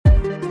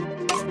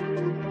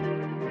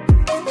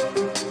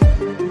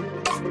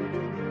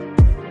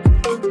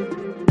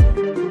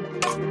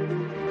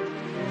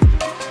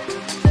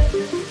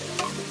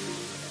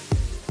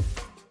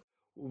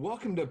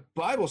Welcome to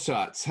Bible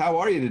Shots. How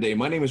are you today?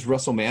 My name is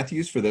Russell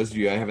Matthews. For those of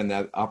you I haven't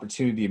that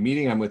opportunity of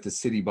meeting, I'm with the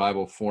City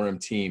Bible Forum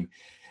team.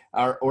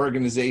 Our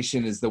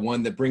organization is the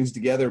one that brings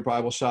together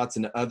Bible Shots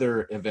and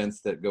other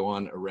events that go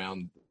on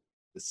around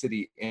the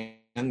city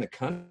and the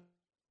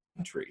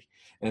country.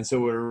 And so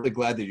we're really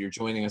glad that you're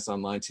joining us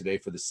online today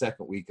for the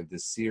second week of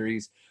this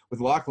series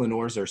with Lachlan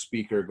Orr, our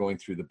speaker, going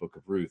through the book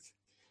of Ruth.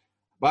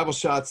 Bible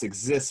Shots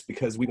exists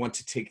because we want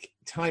to take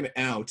time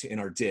out in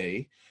our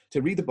day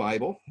to read the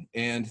Bible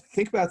and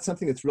think about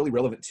something that's really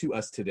relevant to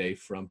us today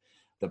from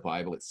the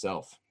Bible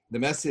itself. The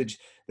message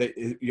that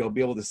you'll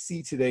be able to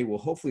see today will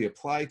hopefully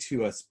apply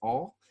to us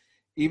all,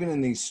 even in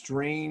the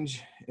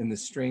strange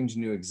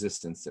new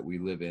existence that we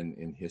live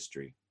in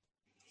history.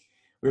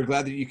 We're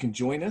glad that you can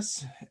join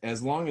us.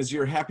 As long as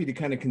you're happy to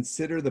kind of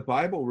consider the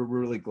Bible, we're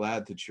really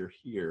glad that you're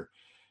here.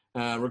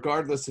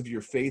 Regardless of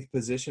your faith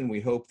position, we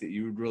hope that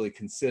you would really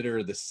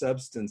consider the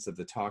substance of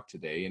the talk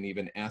today and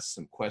even ask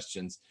some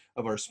questions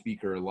of our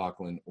speaker,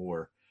 Lachlan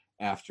Orr,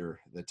 after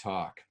the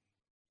talk.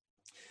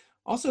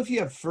 Also, if you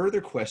have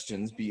further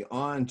questions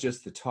beyond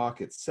just the talk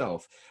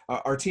itself,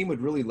 our team would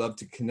really love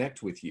to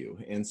connect with you.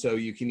 And so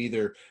you can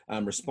either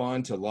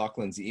respond to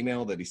Lachlan's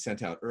email that he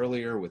sent out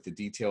earlier with the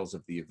details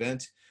of the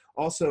event.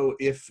 Also,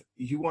 if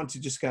you want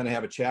to just kind of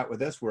have a chat with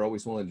us, we're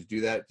always willing to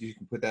do that. You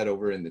can put that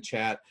over in the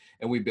chat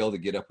and we'd be able to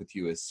get up with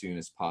you as soon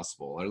as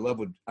possible.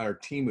 Our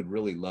team would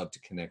really love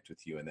to connect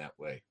with you in that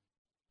way.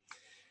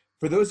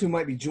 For those who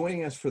might be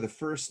joining us for the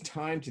first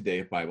time today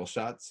at Bible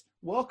Shots,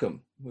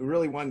 welcome. We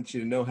really wanted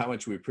you to know how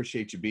much we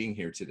appreciate you being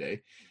here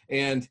today.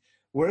 And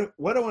what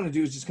I want to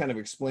do is just kind of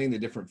explain the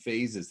different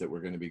phases that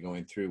we're going to be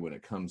going through when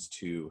it comes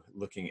to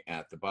looking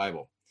at the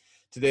Bible.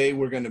 Today,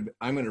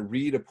 I'm going to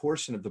read a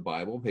portion of the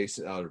Bible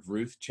based out of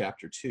Ruth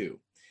chapter 2.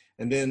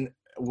 And then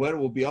what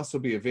will also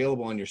be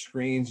available on your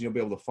screens, you'll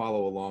be able to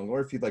follow along, or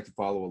if you'd like to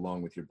follow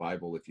along with your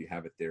Bible, if you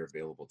have it there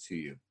available to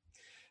you.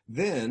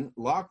 Then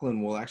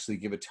Lachlan will actually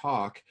give a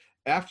talk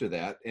after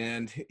that,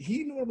 and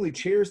he normally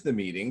chairs the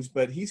meetings,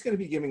 but he's going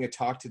to be giving a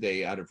talk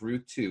today out of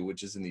Ruth 2,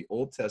 which is in the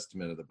Old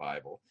Testament of the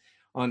Bible,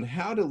 on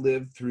how to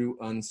live through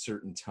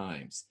uncertain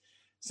times.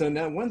 So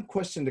now one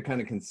question to kind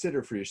of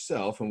consider for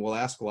yourself, and we'll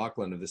ask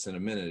Lachlan of this in a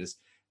minute, is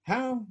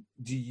how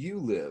do you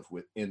live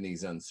in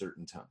these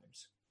uncertain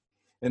times?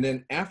 And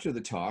then after the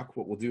talk,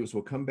 what we'll do is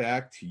we'll come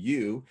back to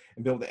you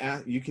and be able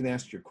to you can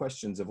ask your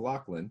questions of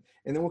Lachlan,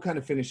 and then we'll kind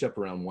of finish up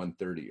around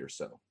 1:30 or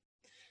so.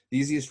 The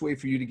easiest way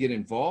for you to get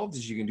involved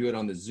is you can do it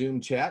on the Zoom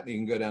chat. You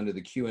can go down to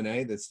the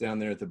Q&A that's down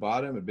there at the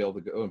bottom and be able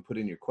to go and put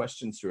in your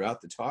questions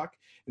throughout the talk,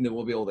 and then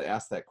we'll be able to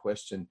ask that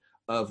question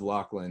of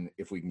Lachlan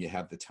if we can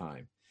have the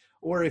time.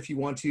 Or if you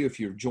want to, if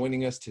you're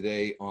joining us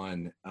today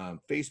on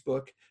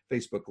Facebook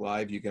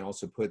Live, you can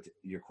also put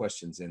your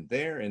questions in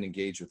there and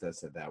engage with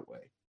us in that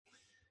way.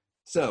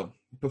 So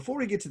before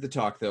we get to the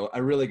talk, though, I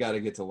really got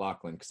to get to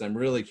Lachlan because I'm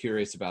really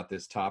curious about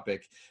this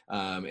topic,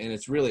 and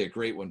it's really a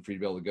great one for you to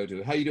be able to go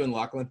to. How you doing,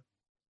 Lachlan?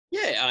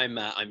 Yeah,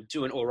 I'm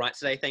doing all right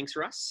today, thanks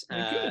Russ.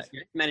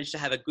 Managed to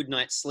have a good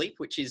night's sleep,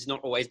 which is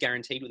not always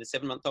guaranteed with a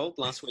 7-month-old.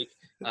 Last week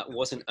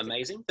wasn't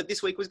amazing, but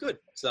this week was good.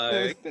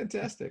 So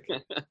fantastic.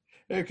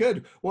 Yeah,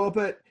 good. Well,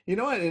 but you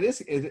know what?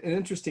 It's an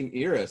interesting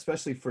era,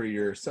 especially for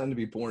your son to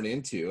be born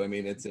into. I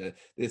mean,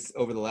 it's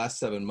over the last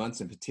 7 months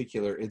in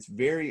particular. It's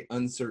very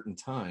uncertain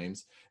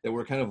times that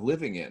we're kind of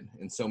living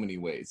in so many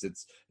ways.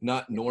 It's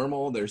not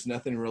normal. There's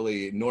nothing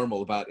really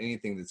normal about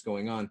anything that's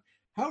going on.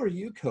 How are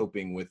you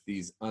coping with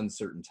these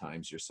uncertain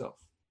times yourself?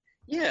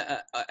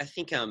 Yeah, I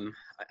think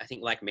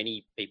like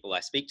many people I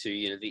speak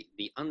to,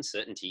 the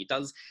uncertainty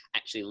does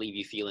actually leave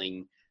you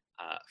feeling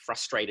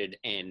frustrated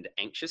and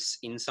anxious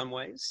in some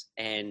ways.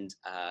 And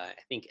I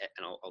think,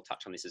 and I'll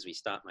touch on this as we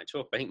start my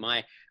talk, but I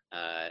think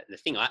the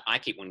thing I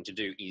keep wanting to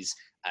do is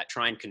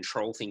try and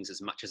control things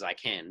as much as I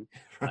can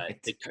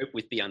to cope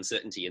with the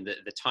uncertainty. And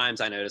the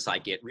times I notice I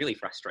get really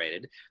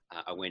frustrated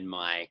are when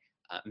my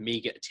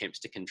meager attempts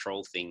to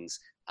control things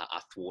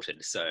are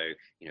thwarted. So,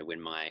 when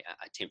my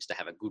attempts to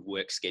have a good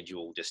work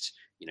schedule just,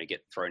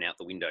 get thrown out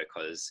the window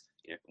because,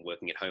 I'm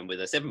working at home with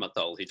a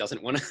 7-month-old who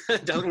doesn't want to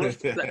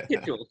that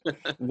schedule.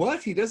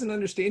 What? He doesn't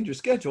understand your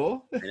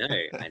schedule.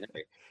 I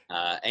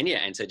know.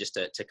 And so just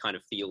to kind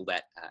of feel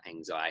that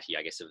anxiety,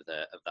 I guess, of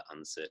the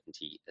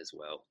uncertainty as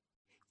well.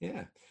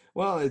 Yeah.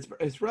 Well,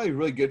 it's really,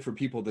 really good for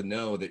people to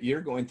know that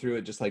you're going through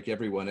it just like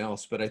everyone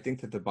else. But I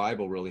think that the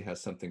Bible really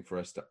has something for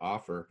us to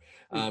offer.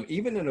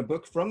 Even in a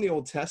book from the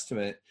Old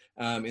Testament,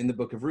 in the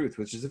book of Ruth,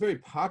 which is a very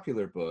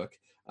popular book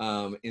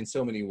in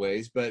so many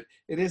ways, but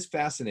it is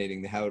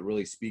fascinating how it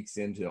really speaks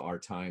into our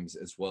times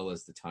as well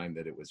as the time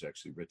that it was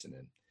actually written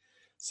in.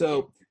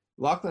 So,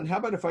 Lachlan, how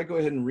about if I go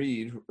ahead and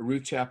read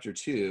Ruth chapter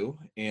 2,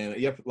 and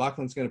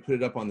Lachlan's going to put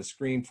it up on the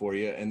screen for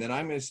you, and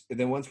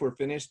then once we're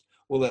finished,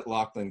 we'll let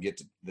Lachlan get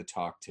to the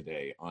talk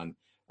today on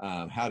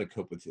how to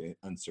cope with the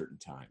uncertain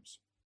times.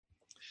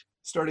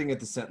 Starting at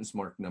the sentence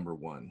mark number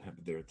 1, have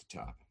it there at the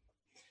top.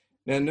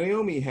 Now,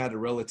 Naomi had a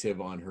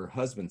relative on her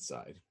husband's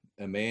side,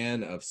 a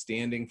man of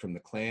standing from the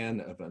clan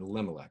of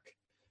Elimelech,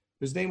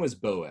 whose name was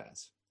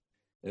Boaz.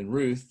 And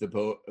Ruth,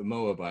 the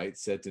Moabite,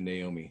 said to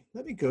Naomi,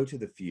 "Let me go to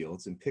the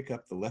fields and pick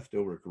up the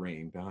leftover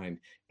grain behind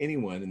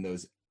anyone in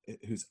those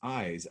whose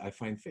eyes I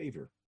find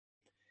favor."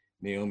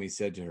 Naomi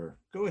said to her,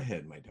 "Go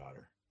ahead, my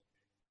daughter."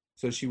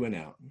 So she went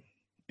out,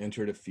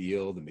 entered a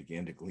field, and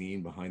began to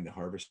glean behind the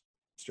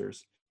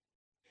harvesters.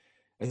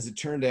 As it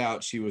turned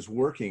out, she was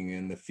working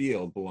in the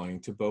field belonging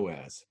to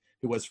Boaz,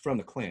 who was from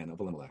the clan of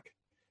Elimelech.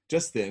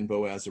 Just then,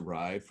 Boaz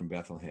arrived from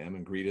Bethlehem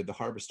and greeted the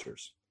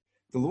harvesters.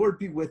 "The Lord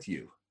be with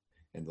you,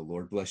 and the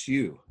Lord bless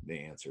you," they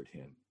answered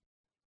him.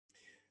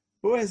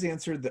 Boaz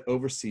answered the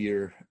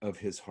overseer of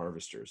his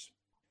harvesters,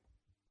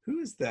 "Who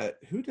is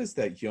that? Who does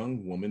that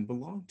young woman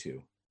belong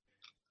to?"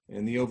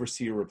 And the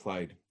overseer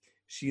replied,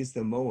 "She is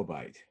the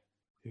Moabite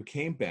who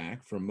came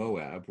back from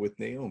Moab with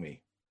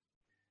Naomi."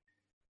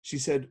 She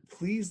said,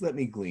 "Please let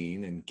me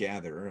glean and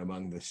gather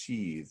among the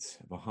sheaves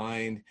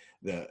behind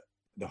the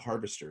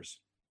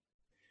harvesters."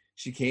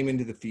 She came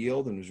into the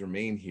field and has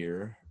remained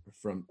here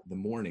from the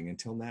morning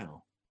until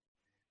now,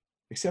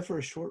 except for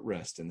a short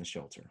rest in the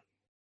shelter.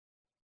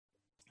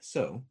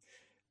 So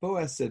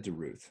Boaz said to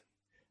Ruth,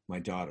 "My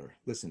daughter,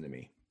 listen to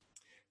me.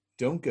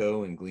 Don't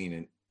go and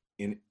glean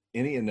in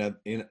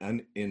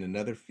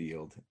another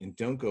field, and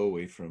don't go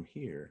away from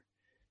here.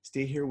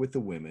 Stay here with the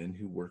women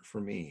who work for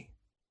me.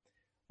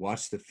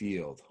 Watch the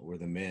field where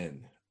the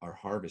men are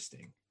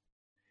harvesting,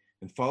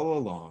 and follow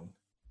along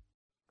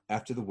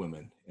after the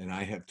women. And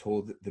I have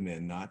told the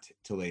men not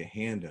to lay a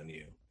hand on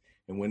you.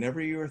 And whenever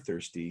you are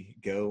thirsty,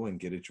 go and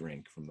get a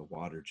drink from the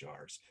water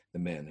jars the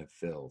men have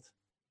filled."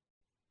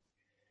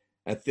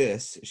 At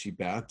this, she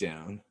bowed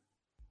down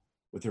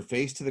with her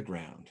face to the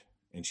ground,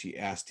 and she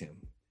asked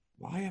him,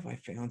 "Why have I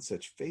found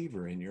such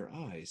favor in your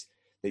eyes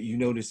that you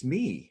notice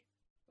me,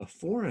 a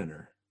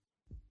foreigner?"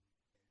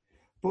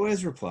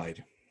 Boaz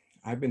replied,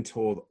 I've been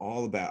told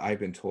all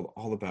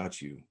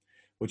about you,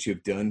 what you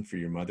have done for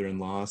your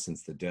mother-in-law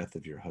since the death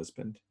of your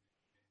husband,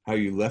 how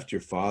you left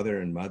your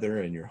father and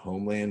mother and your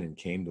homeland and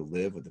came to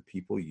live with the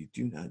people you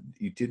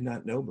did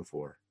not know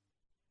before.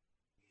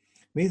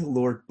 May the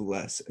Lord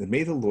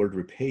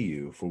repay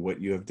you for what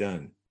you have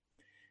done.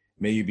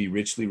 May you be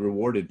richly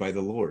rewarded by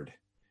the Lord,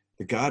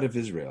 the God of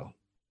Israel,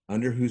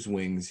 under whose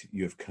wings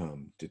you have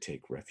come to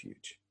take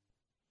refuge.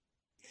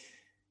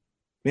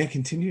 May I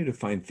continue to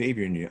find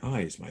favor in your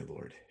eyes, my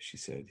Lord, she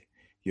said.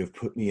 You have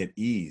put me at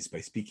ease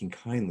by speaking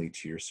kindly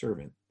to your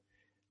servant,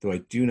 though I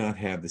do not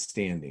have the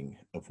standing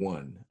of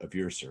one of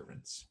your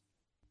servants.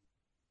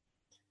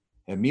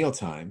 At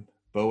mealtime,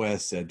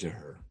 Boaz said to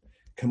her,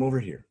 "Come over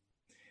here,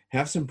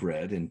 have some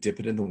bread and dip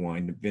it in the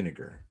wine and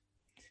vinegar."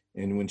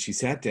 And when she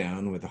sat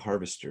down with the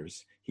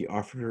harvesters, he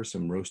offered her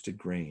some roasted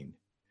grain.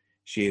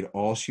 She ate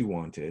all she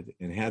wanted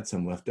and had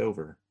some left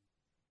over.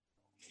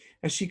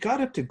 As she got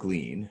up to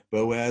glean,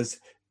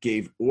 Boaz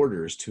gave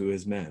orders to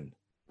his men.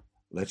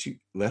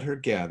 Let her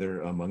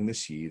gather among the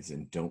sheaves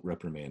and don't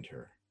reprimand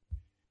her.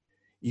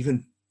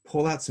 Even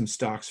pull out some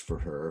stalks for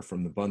her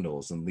from the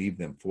bundles and leave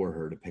them for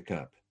her to pick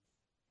up,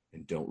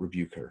 and don't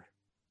rebuke her.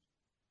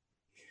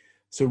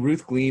 So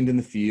Ruth gleaned in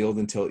the field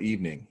until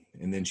evening,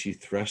 and then she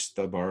threshed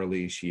the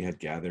barley she had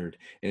gathered,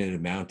 and it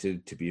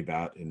amounted to be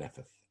about an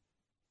ephah.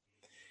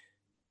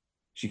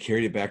 She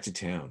carried it back to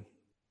town,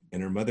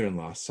 and her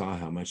mother-in-law saw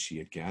how much she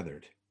had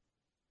gathered.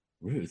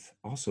 Ruth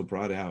also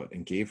brought out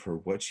and gave her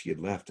what she had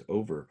left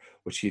over,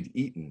 what she had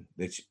eaten,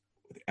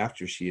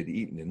 after she had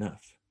eaten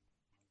enough.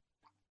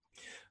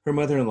 Her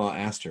mother-in-law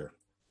asked her,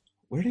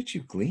 "Where did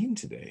you glean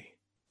today?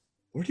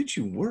 Where did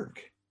you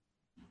work?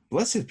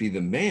 Blessed be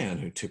the man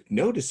who took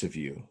notice of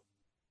you."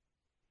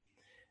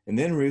 And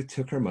then Ruth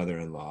took her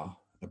mother-in-law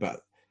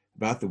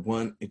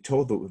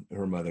told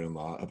her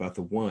mother-in-law about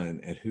the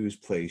one at whose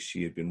place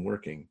she had been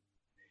working.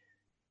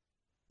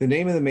 "The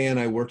name of the man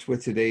I worked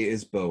with today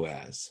is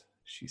Boaz,"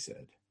 she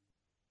said.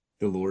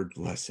 "The Lord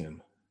bless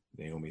him,"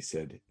 Naomi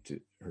said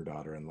to her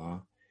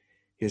daughter-in-law.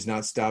 "He has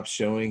not stopped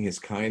showing his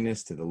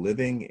kindness to the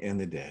living and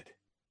the dead."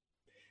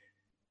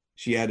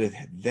 She added,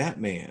 "That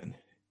man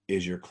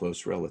is your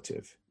close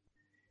relative.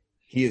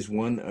 He is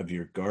one of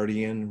your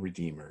guardian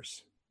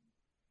redeemers."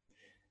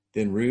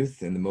 Then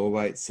Ruth and the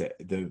Moabite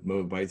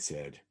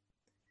said,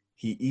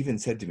 "He even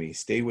said to me,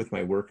 'Stay with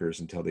my workers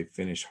until they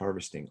finish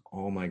harvesting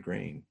all my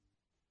grain.'"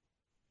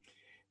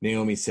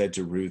 Naomi said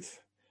to Ruth,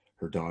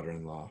 her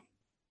daughter-in-law,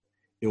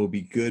 "It will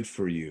be good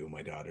for you,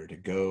 my daughter, to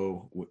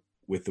go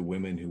with the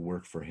women who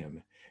work for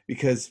him,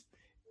 because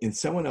in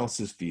someone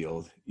else's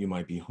field you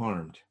might be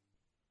harmed."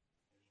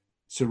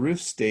 So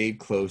Ruth stayed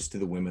close to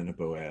the women of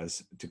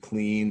Boaz to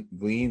glean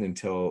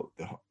until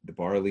the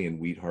barley and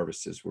wheat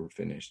harvests were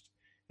finished,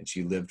 and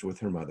she lived with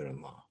her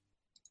mother-in-law.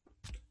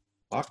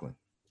 Lachlan.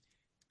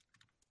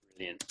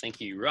 Brilliant.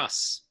 Thank you,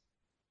 Russ.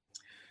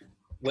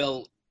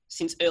 Well,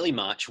 since early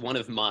March, one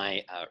of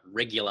my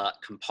regular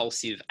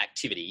compulsive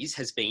activities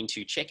has been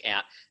to check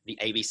out the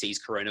ABC's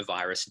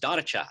coronavirus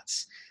data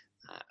charts.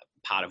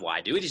 Part of why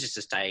I do it is just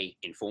to stay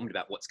informed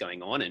about what's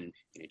going on, and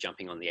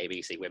jumping on the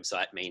ABC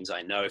website means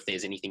I know if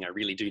there's anything I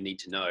really do need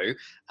to know.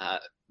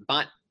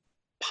 But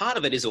part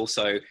of it is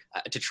also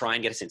to try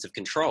and get a sense of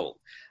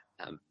control.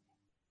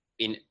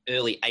 in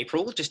early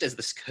April, just as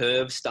this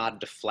curve started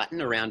to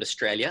flatten around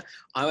Australia,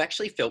 I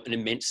actually felt an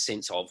immense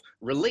sense of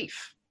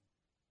relief.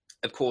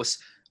 Of course,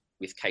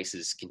 with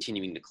cases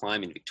continuing to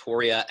climb in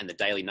Victoria and the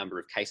daily number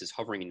of cases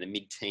hovering in the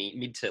mid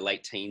to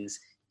late teens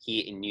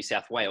here in New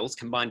South Wales,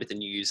 combined with the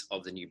news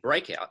of the new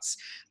breakouts,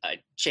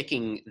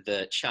 checking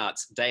the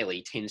charts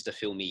daily tends to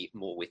fill me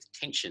more with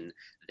tension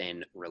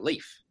than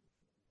relief.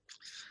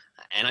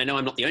 And I know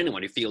I'm not the only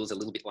one who feels a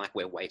little bit like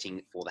we're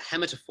waiting for the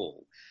hammer to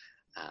fall,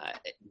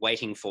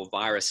 waiting for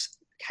virus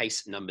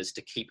case numbers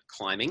to keep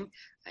climbing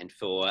and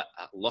for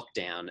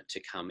lockdown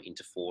to come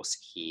into force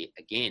here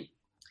again.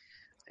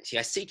 See,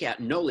 I seek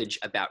out knowledge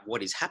about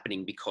what is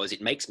happening because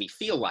it makes me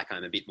feel like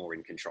I'm a bit more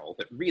in control,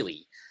 but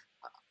really,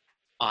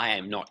 I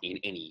am not in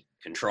any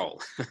control.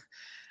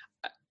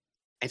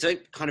 And so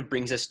it kind of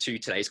brings us to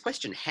today's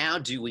question. How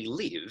do we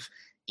live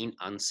in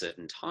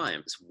uncertain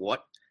times?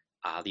 What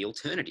are the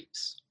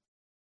alternatives?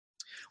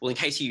 Well, in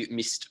case you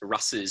missed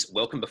Russ's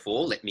welcome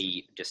before, let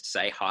me just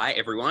say hi,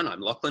 everyone.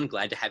 I'm Lachlan.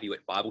 Glad to have you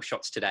at Bible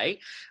Shots today.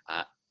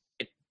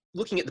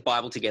 Looking at the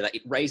Bible together,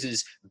 it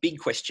raises big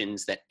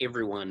questions that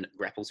everyone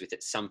grapples with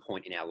at some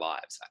point in our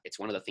lives. It's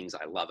one of the things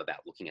I love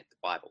about looking at the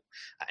Bible,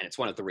 and it's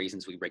one of the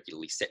reasons we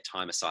regularly set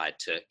time aside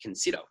to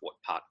consider what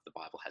part of the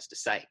Bible has to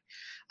say.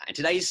 And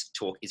today's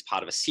talk is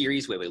part of a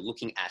series where we're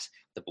looking at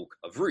the book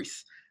of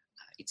Ruth.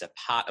 It's a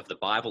part of the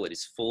Bible. It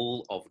is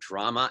full of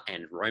drama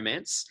and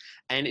romance,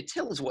 and it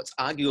tells what's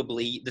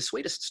arguably the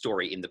sweetest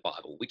story in the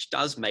Bible, which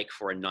does make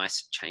for a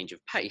nice change of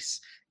pace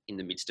in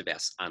the midst of our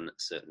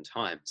uncertain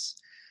times.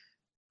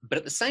 But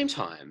at the same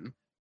time,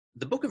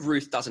 the book of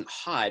Ruth doesn't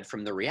hide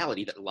from the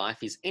reality that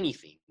life is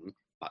anything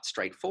but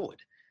straightforward.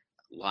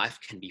 Life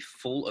can be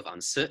full of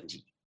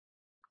uncertainty,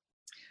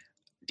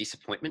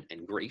 disappointment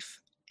and grief,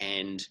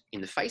 and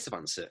in the face of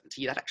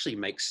uncertainty, that actually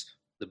makes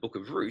the book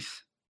of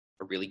Ruth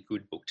a really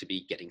good book to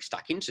be getting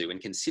stuck into and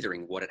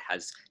considering what it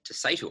has to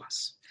say to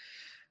us.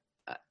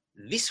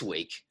 This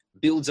week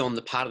builds on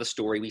the part of the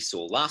story we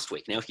saw last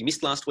week. Now, if you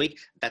missed last week,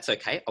 that's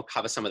okay. I'll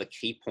cover some of the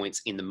key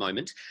points in a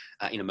moment,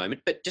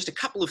 but just a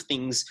couple of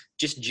things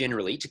just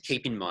generally to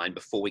keep in mind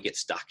before we get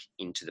stuck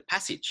into the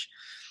passage.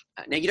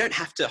 Now, you don't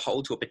have to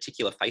hold to a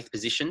particular faith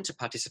position to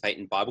participate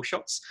in Bible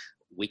Shots.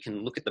 We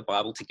can look at the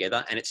Bible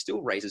together and it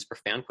still raises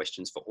profound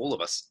questions for all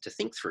of us to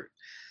think through.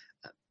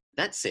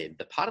 That said,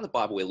 the part of the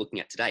Bible we're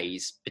looking at today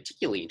is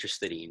particularly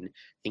interested in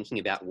thinking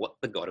about what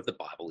the God of the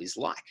Bible is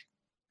like.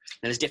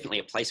 Now, there's definitely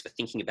a place for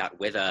thinking about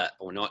whether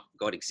or not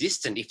God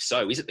exists, and if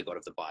so, is it the God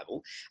of the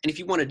Bible? And if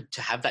you wanted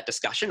to have that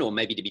discussion, or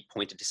maybe to be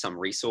pointed to some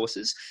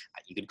resources,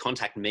 you could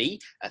contact me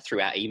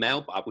through our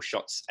email,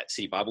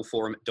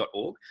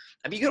 bibleshots@citybibleforum.org.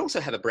 But you could also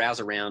have a browse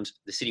around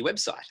the City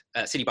website,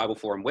 City Bible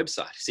Forum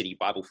website,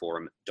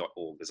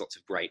 citybibleforum.org. There's lots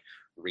of great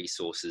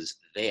resources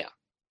there.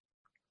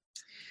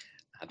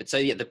 But so,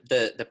 yeah,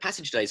 the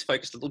passage today is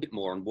focused a little bit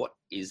more on what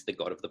is the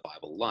God of the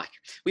Bible like.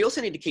 We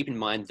also need to keep in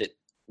mind that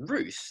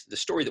Ruth, the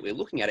story that we're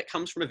looking at, it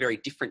comes from a very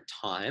different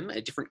time,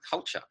 a different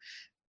culture.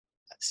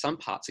 Some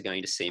parts are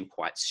going to seem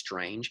quite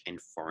strange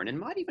and foreign and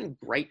might even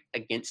grate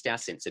against our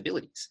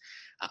sensibilities.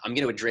 I'm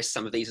going to address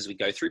some of these as we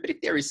go through, but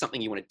if there is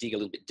something you want to dig a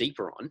little bit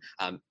deeper on,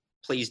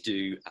 please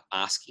do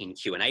ask in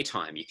Q&A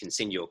time. You can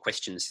send your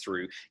questions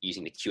through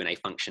using the Q&A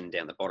function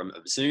down the bottom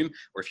of Zoom,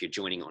 or if you're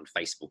joining on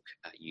Facebook,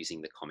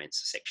 using the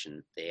comments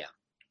section there.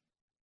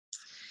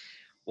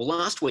 Well,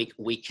 last week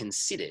we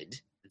considered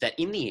that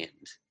in the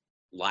end,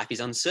 life is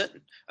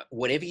uncertain.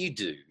 Whatever you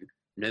do,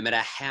 no matter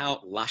how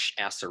lush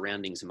our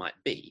surroundings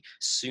might be,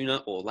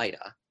 sooner or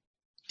later,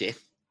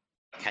 death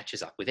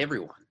catches up with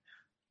everyone.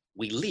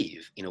 We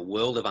live in a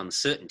world of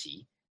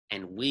uncertainty,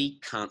 and we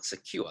can't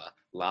secure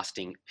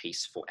lasting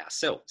peace for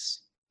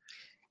ourselves.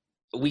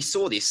 We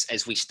saw this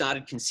as we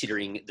started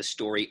considering the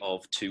story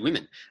of two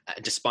women.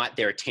 Despite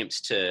their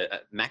attempts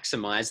to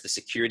maximize the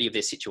security of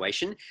their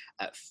situation,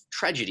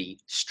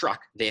 tragedy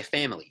struck their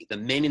family. The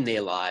men in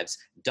their lives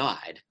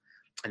died,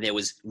 and there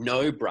was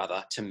no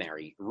brother to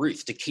marry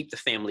Ruth to keep the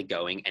family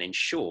going and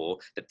ensure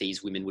that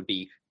these women would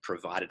be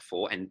provided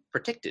for and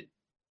protected.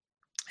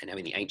 And now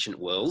in the ancient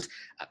world,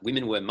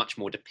 women were much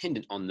more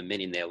dependent on the men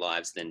in their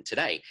lives than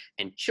today,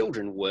 and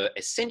children were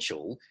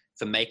essential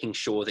for making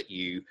sure that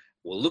you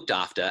were looked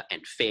after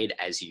and fed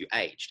as you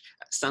aged.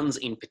 Sons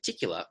in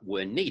particular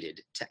were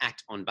needed to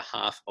act on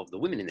behalf of the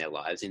women in their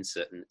lives in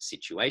certain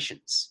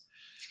situations.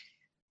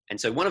 And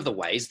so one of the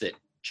ways that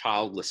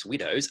childless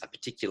widows, a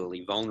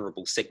particularly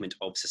vulnerable segment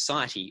of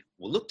society,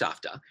 were looked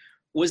after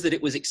was that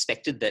it was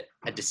expected that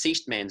a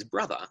deceased man's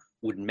brother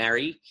would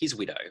marry his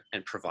widow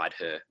and provide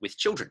her with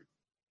children.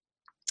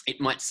 It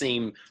might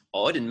seem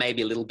odd and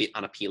maybe a little bit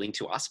unappealing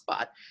to us,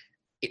 but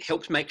it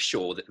helped make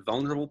sure that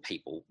vulnerable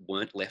people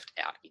weren't left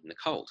out in the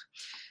cold.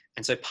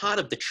 And so part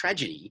of the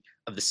tragedy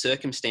of the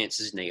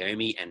circumstances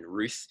Naomi and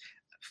Ruth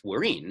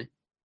were in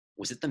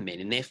was that the men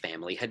in their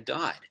family had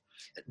died.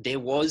 There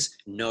was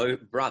no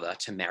brother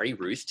to marry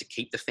Ruth to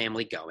keep the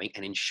family going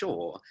and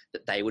ensure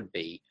that they would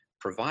be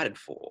provided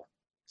for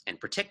and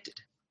protected.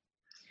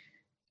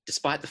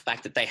 Despite the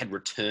fact that they had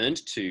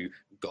returned to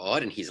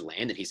God and his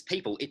land and his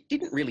people, it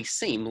didn't really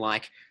seem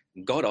like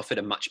God offered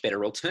a much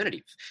better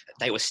alternative.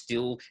 They were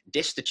still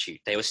destitute.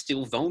 They were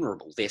still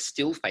vulnerable. They're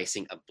still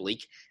facing a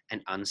bleak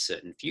and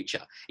uncertain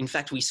future. In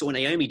fact, we saw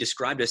Naomi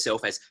described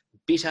herself as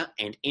bitter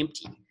and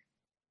empty,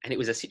 and it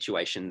was a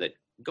situation that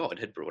God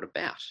had brought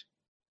about.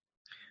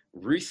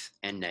 Ruth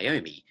and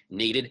Naomi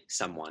needed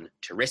someone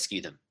to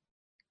rescue them.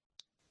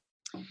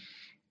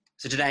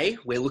 So today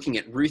we're looking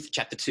at Ruth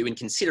chapter 2 and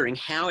considering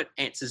how it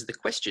answers the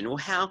question, or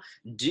how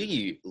do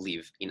you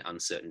live in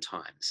uncertain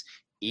times?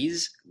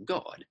 Is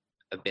God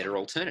a better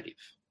alternative?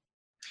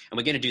 And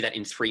we're going to do that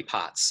in 3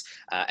 parts.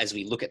 As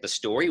we look at the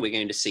story, we're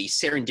going to see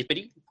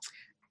serendipity,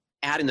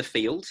 out in the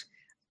field,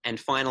 and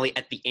finally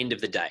at the end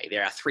of the day.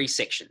 There are 3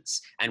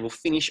 sections, and we'll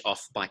finish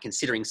off by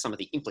considering some of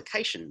the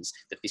implications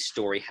that this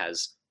story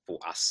has for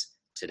us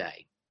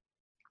today.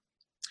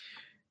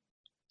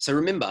 So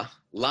remember,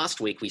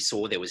 last week we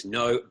saw there was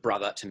no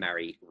brother to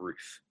marry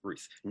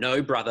Ruth,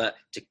 no brother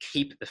to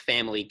keep the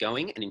family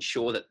going and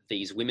ensure that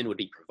these women would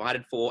be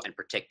provided for and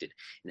protected.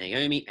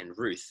 Naomi and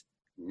Ruth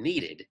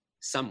needed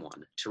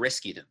someone to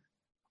rescue them.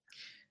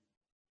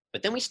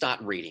 But then we start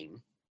reading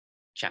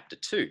chapter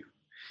 2.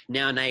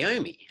 Now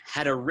Naomi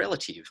had a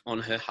relative on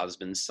her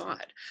husband's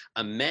side,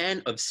 a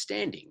man of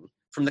standing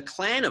from the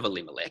clan of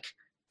Elimelech,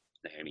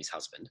 Naomi's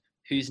husband,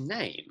 whose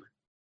name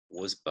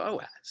was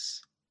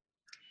Boaz.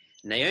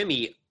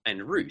 Naomi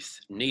and Ruth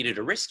needed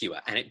a rescuer,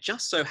 and it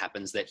just so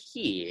happens that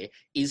here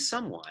is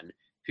someone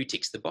who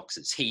ticks the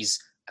boxes. He's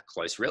a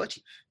close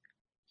relative.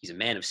 He's a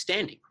man of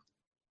standing.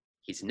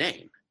 His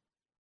name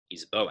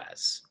is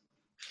Boaz.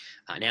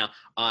 Now,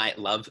 I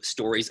love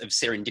stories of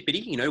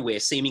serendipity, where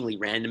seemingly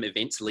random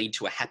events lead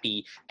to a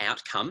happy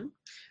outcome.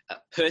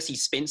 Percy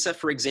Spencer,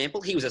 for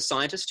example, he was a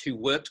scientist who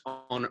worked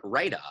on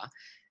radar,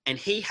 and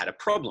he had a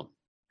problem.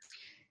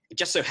 It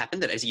just so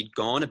happened that as he'd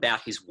gone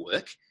about his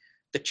work,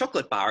 the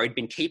chocolate bar he'd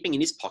been keeping in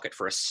his pocket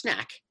for a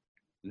snack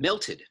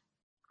melted.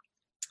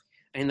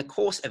 And in the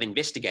course of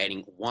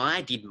investigating why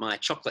did my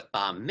chocolate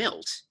bar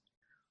melt,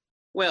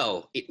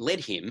 well, it led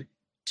him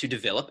to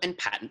develop and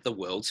patent the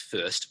world's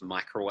first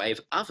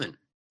microwave oven.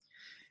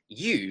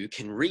 You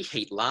can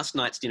reheat last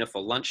night's dinner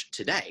for lunch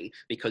today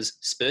because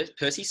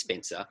Percy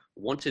Spencer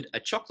wanted a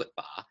chocolate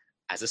bar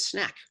as a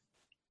snack.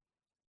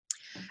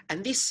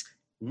 And this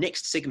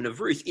next segment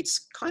of Ruth,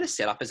 it's kind of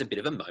set up as a bit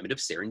of a moment of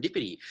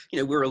serendipity.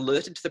 We're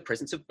alerted to the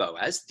presence of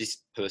Boaz,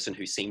 this person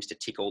who seems to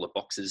tick all the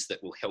boxes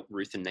that will help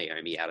Ruth and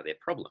Naomi out of their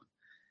problem.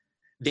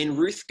 Then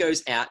Ruth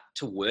goes out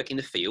to work in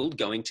the field,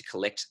 going to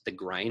collect the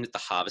grain that the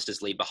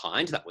harvesters leave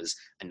behind. That was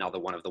another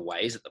one of the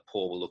ways that the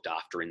poor were looked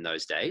after in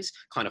those days,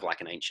 kind of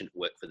like an ancient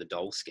work for the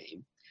dole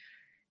scheme.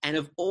 And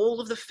of all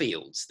of the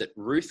fields that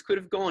Ruth could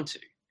have gone to,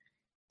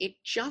 it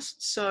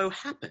just so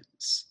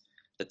happens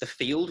that the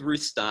field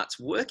Ruth starts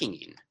working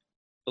in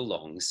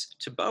belongs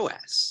to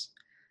Boaz.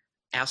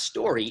 Our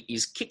story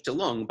is kicked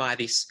along by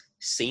this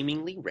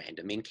seemingly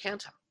random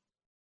encounter.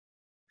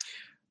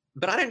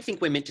 But I don't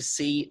think we're meant to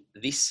see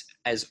this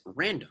as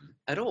random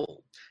at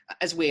all.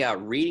 As we are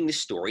reading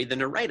this story, the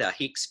narrator,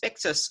 he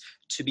expects us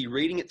to be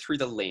reading it through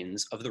the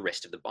lens of the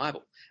rest of the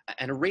Bible.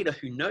 And a reader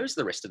who knows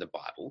the rest of the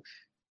Bible,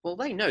 well,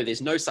 they know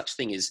there's no such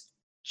thing as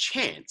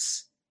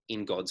chance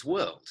in God's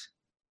world.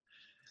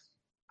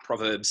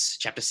 Proverbs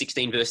chapter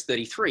 16, verse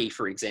 33,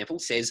 for example,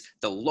 says,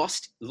 the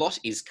lot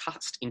is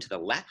cast into the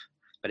lap,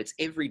 but its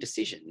every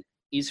decision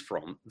is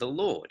from the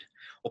Lord.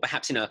 Or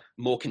perhaps in a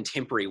more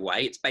contemporary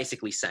way, it's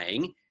basically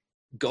saying,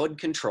 God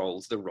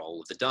controls the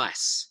roll of the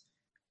dice.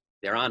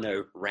 There are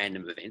no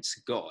random events.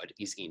 God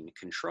is in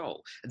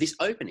control. This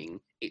opening,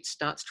 it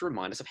starts to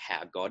remind us of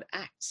how God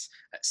acts.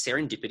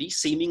 Serendipity,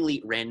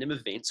 seemingly random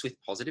events with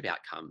positive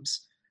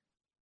outcomes,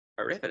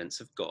 are evidence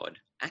of God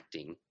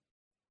acting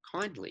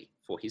kindly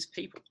for his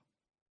people.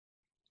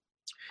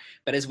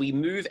 But as we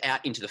move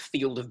out into the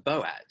field of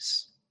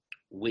Boaz,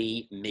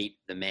 we meet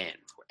the man.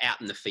 We're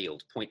out in the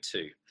field, point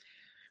 2.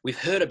 We've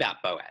heard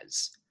about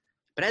Boaz,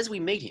 but as we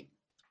meet him,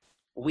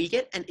 we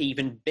get an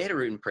even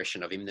better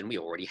impression of him than we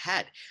already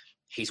had.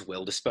 He's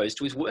well disposed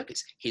to his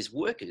workers. His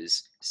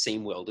workers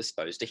seem well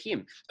disposed to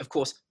him. Of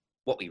course,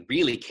 what we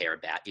really care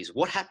about is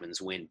what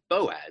happens when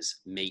Boaz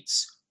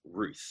meets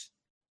Ruth.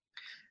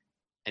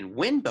 And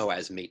when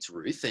Boaz meets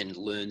Ruth and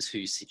learns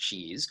who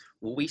she is,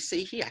 well, we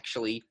see he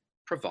actually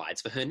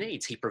provides for her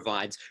needs. He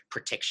provides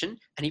protection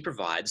and he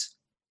provides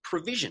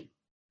provision.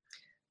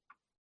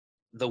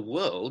 The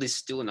world is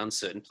still an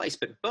uncertain place,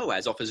 but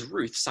Boaz offers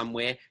Ruth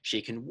somewhere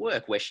she can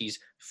work, where she's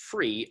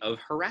free of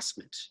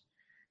harassment.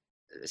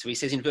 So he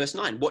says in verse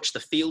 9, watch the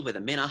field where the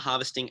men are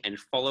harvesting and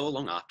follow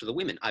along after the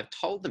women. I've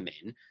told the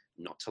men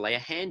not to lay a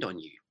hand on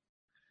you.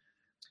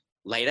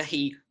 Later,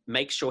 he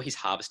makes sure his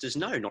harvesters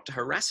know not to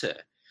harass her.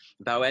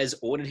 Boaz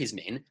ordered his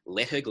men,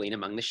 let her glean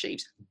among the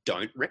sheaves.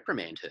 Don't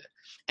reprimand her.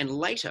 And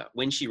later,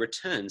 when she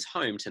returns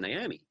home to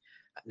Naomi,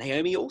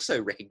 Naomi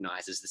also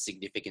recognizes the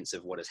significance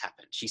of what has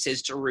happened. She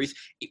says to Ruth,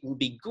 it will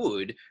be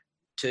good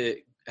to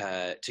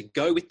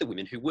go with the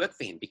women who work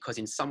for him, because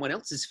in someone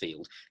else's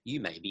field, you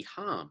may be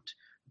harmed.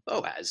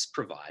 Boaz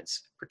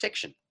provides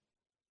protection.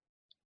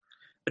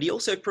 But he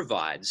also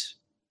provides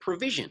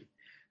provision.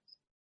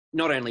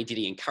 Not only did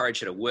he encourage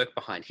her to work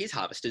behind his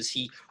harvesters,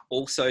 he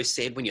also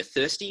said, when you're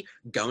thirsty,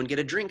 go and get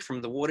a drink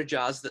from the water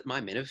jars that my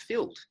men have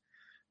filled.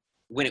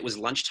 When it was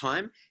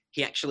lunchtime,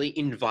 he actually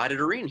invited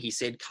her in. He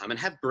said, come and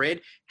have bread,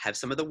 have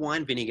some of the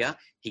wine vinegar.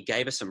 He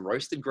gave her some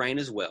roasted grain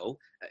as well.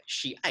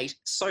 She ate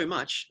so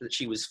much that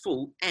she was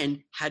full and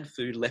had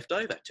food left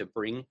over to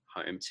bring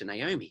home to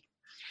Naomi.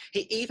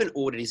 He even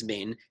ordered his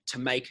men to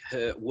make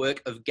her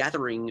work of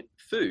gathering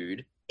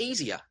food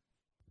easier.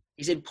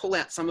 He said, pull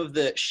out some of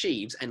the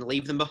sheaves and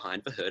leave them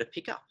behind for her to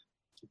pick up.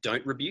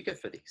 Don't rebuke her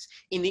for this.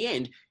 In the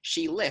end,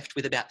 she left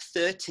with about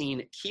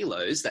 13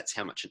 kilos, that's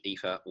how much an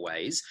ephah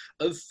weighs,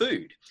 of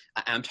food.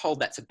 I'm told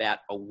that's about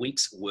a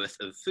week's worth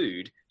of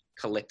food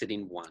collected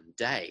in one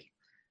day.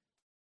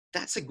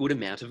 That's a good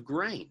amount of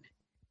grain.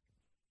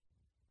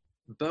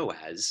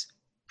 Boaz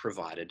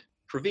provided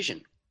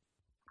provision.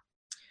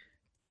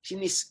 In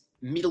this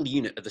middle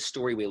unit of the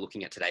story we're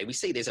looking at today, we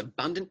see there's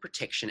abundant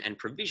protection and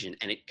provision,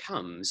 and it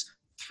comes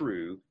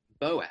through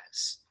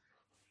Boaz.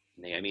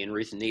 Naomi and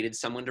Ruth needed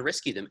someone to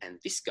rescue them, and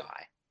this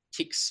guy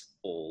ticks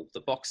all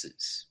the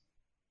boxes.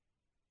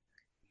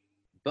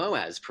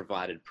 Boaz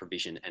provided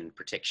provision and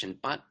protection,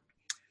 but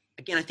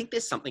again, I think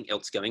there's something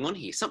else going on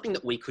here, something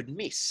that we could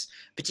miss,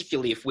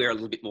 particularly if we're a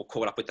little bit more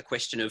caught up with the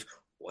question of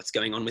what's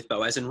going on with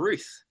Boaz and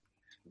Ruth.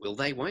 Will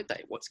they, won't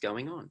they? What's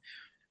going on?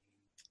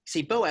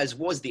 See, Boaz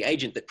was the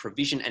agent that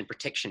provision and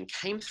protection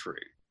came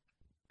through,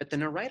 but the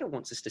narrator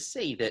wants us to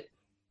see that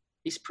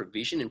this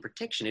provision and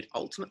protection, it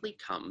ultimately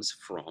comes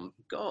from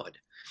God.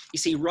 You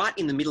see, right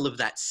in the middle of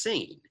that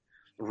scene,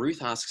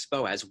 Ruth asks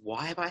Boaz,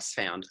 why have I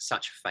found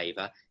such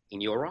favor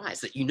in your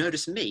eyes that you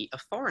notice me, a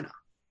foreigner?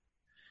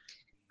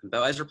 And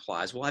Boaz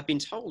replies, well, I've been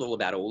told all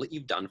about all that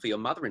you've done for your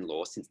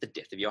mother-in-law since the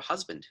death of your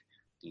husband.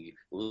 You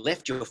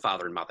left your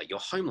father and mother, your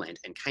homeland,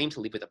 and came to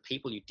live with a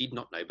people you did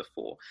not know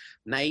before.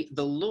 May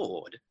the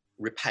Lord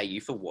repay you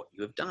for what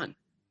you have done.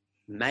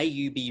 May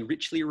you be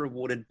richly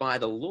rewarded by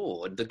the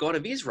Lord, the God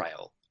of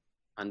Israel,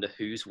 under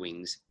whose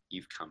wings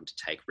you've come to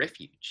take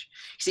refuge.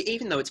 You see,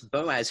 even though it's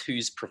Boaz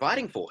who's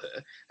providing for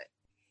her,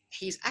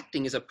 he's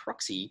acting as a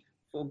proxy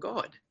for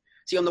God.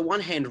 See, on the one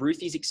hand,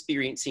 Ruth is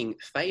experiencing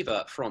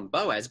favor from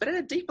Boaz, but at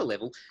a deeper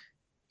level,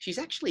 she's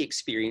actually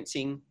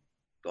experiencing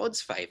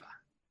God's favor.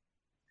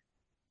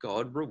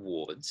 God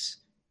rewards,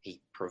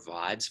 he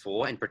provides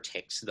for and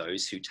protects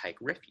those who take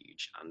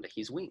refuge under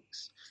his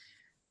wings.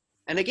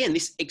 And again,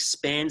 this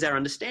expands our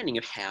understanding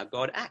of how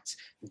God acts.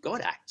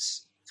 God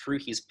acts through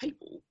his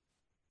people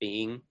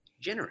being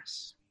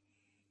generous.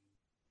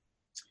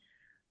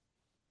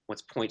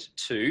 What's point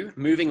 2?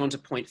 Moving on to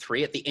point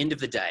 3, at the end of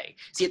the day.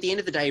 See, at the end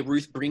of the day,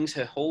 Ruth brings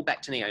her haul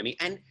back to Naomi,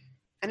 and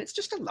it's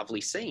just a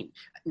lovely scene.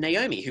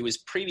 Naomi, who was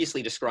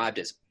previously described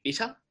as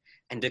bitter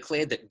and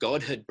declared that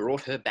God had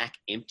brought her back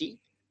empty,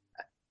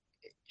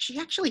 she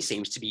actually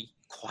seems to be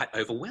quite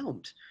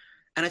overwhelmed.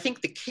 And I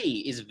think the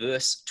key is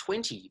verse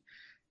 20.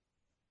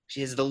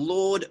 She says, the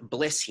Lord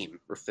bless him,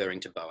 referring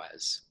to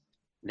Boaz.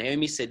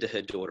 Naomi said to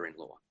her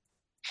daughter-in-law,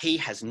 he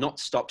has not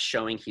stopped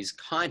showing his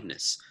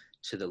kindness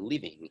to the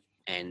living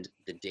and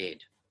the dead.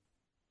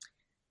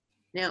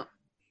 Now,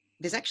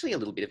 there's actually a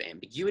little bit of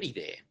ambiguity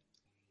there.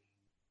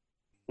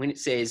 When it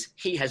says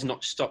he has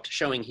not stopped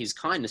showing his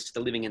kindness to the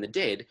living and the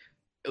dead,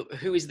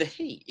 who is the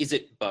he? Is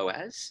it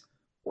Boaz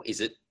or is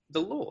it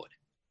the Lord?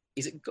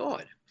 Is it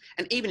God?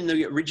 And even in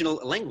the original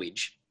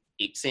language,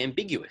 it's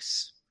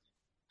ambiguous.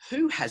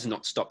 Who has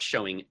not stopped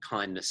showing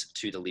kindness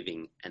to the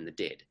living and the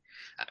dead?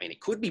 I mean, it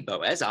could be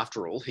Boaz.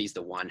 After all, he's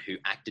the one who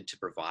acted to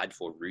provide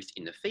for Ruth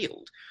in the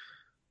field.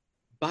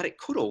 But it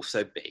could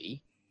also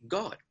be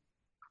God.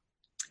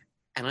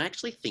 And I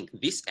actually think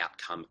this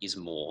outcome is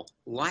more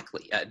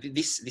likely.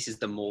 This is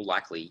the more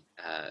likely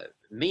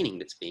meaning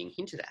that's being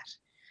hinted at.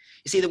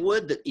 You see, the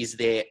word that is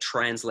there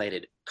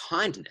translated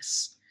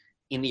kindness,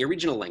 in the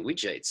original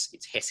language, it's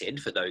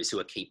hesed for those who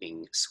are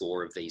keeping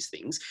score of these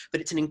things,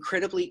 but it's an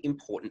incredibly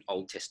important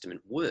Old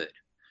Testament word.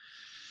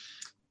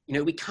 You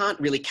know, we can't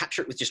really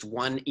capture it with just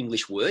one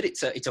English word.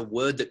 It's a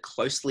word that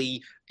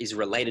closely is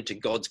related to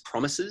God's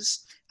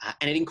promises,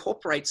 and it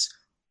incorporates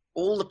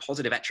all the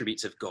positive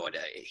attributes of God,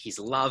 his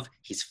love,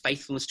 his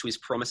faithfulness to his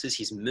promises,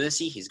 his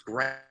mercy, his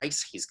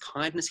grace, his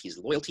kindness, his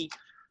loyalty.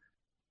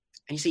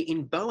 And you see,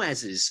 in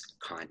Boaz's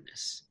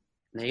kindness,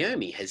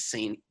 Naomi has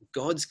seen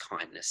God's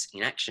kindness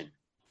in action.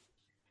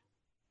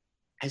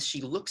 As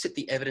she looks at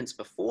the evidence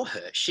before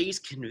her, she's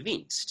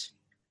convinced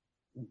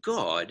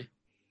God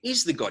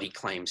is the God he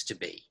claims to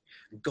be.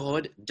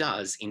 God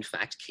does, in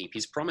fact, keep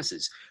his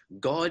promises.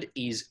 God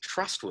is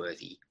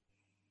trustworthy,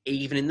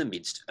 even in the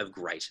midst of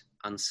great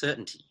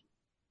uncertainty.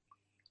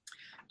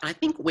 I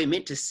think we're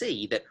meant to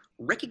see that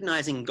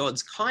recognizing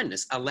God's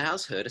kindness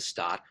allows her to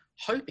start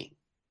hoping.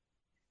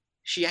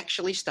 She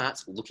actually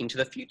starts looking to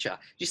the future.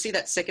 Do you see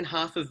that second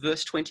half of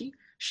verse 20?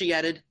 She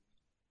added,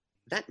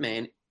 that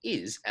man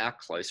is our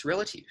close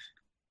relative.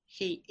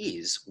 He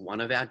is one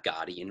of our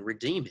guardian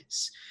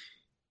redeemers.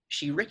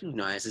 She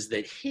recognizes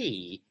that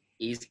he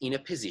is in a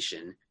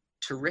position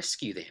to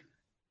rescue them.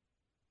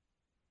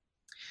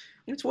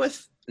 And it's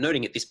worth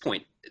noting at this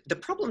point, the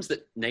problems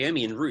that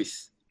Naomi and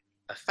Ruth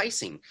are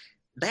facing,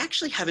 they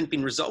actually haven't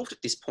been resolved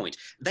at this point.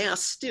 They are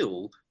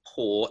still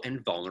poor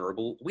and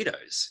vulnerable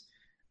widows.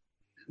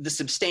 The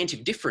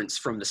substantive difference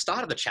from the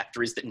start of the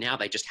chapter is that now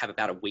they just have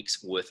about a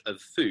week's worth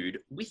of food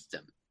with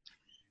them.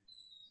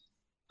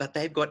 But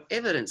they've got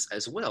evidence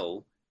as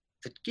well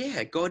that,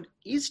 yeah, God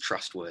is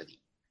trustworthy.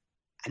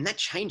 And that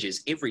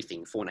changes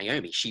everything for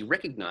Naomi. She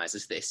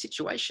recognizes their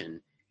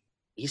situation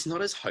is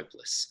not as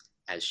hopeless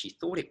as she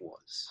thought it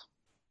was.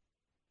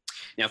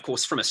 Now, of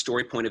course, from a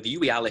story point of view,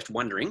 we are left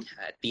wondering.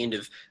 At the end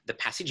of the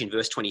passage in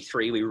verse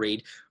 23, we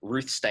read,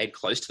 Ruth stayed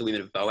close to the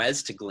women of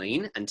Boaz to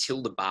glean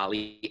until the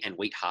barley and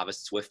wheat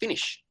harvests were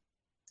finished.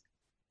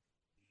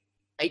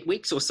 8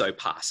 weeks or so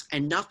pass,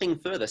 and nothing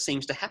further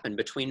seems to happen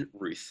between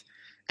Ruth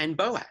and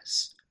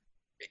Boaz.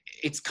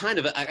 It's kind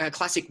of a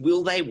classic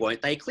will they,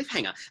 won't they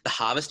cliffhanger. The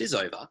harvest is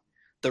over.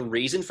 The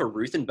reason for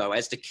Ruth and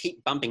Boaz to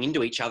keep bumping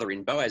into each other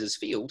in Boaz's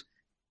field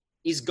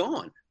is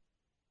gone.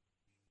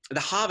 The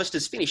harvest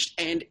is finished,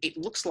 and it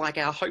looks like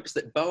our hopes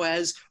that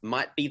Boaz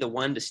might be the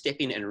one to step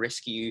in and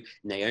rescue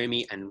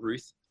Naomi and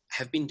Ruth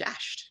have been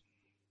dashed.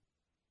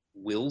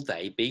 Will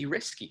they be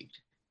rescued?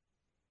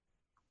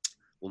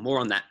 Well, more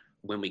on that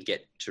when we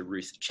get to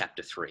Ruth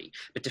chapter 3.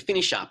 But to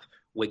finish up,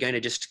 we're going to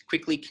just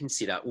quickly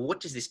consider, what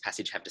does this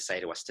passage have to say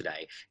to us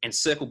today? And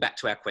circle back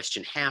to our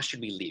question, how should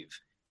we live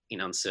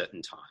in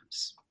uncertain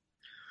times?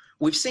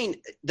 We've seen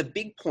the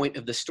big point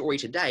of the story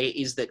today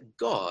is that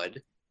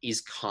God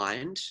is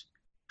kind,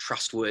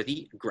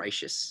 trustworthy,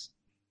 gracious.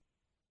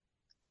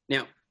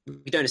 Now,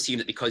 we don't assume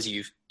that because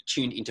you've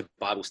tuned into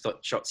Bible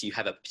shots, you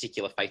have a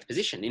particular faith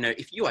position.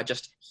 If you are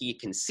just here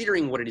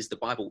considering what it is the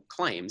Bible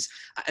claims,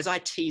 as I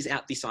tease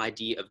out this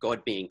idea of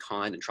God being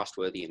kind and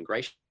trustworthy and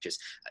gracious,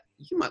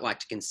 you might like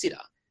to consider,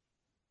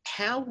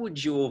 how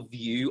would your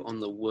view on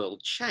the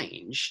world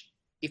change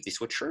if this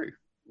were true?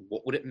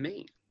 What would it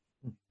mean?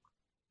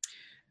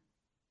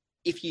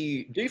 If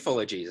you do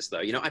follow Jesus, though,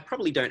 I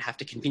probably don't have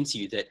to convince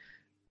you that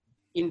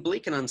in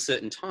bleak and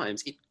uncertain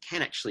times, it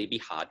can actually be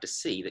hard to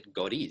see that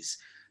God is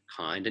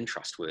kind and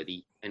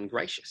trustworthy and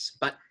gracious.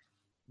 But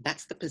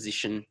that's the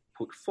position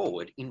put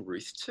forward in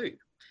Ruth 2.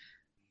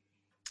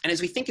 And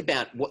as we think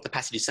about what the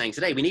passage is saying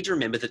today, we need to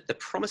remember that the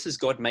promises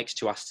God makes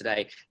to us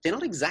today, they're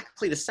not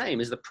exactly the same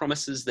as the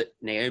promises that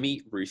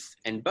Naomi, Ruth,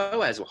 and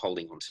Boaz were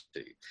holding on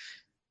to.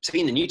 So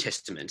in the New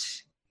Testament,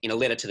 in a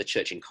letter to the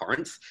church in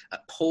Corinth,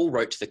 Paul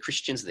wrote to the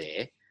Christians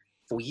there,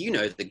 "For you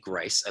know the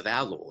grace of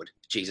our Lord,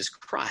 Jesus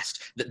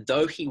Christ, that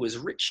though he was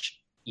rich,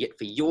 yet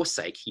for your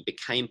sake he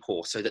became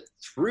poor, so that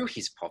through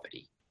his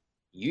poverty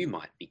you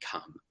might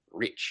become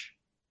rich."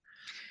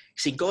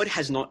 See, God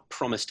has not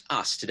promised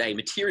us today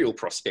material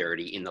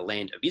prosperity in the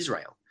land of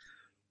Israel.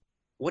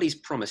 What he's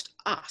promised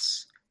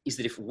us is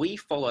that if we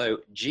follow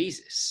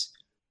Jesus,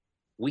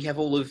 we have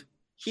all of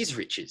his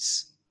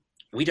riches.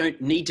 We don't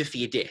need to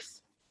fear death.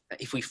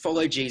 If we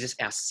follow Jesus,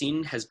 our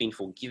sin has been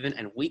forgiven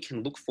and we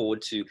can look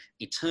forward to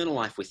eternal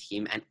life with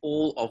him and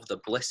all of the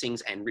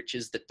blessings and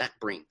riches that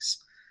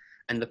brings.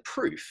 And the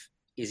proof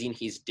is in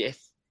his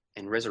death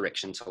and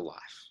resurrection to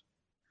life.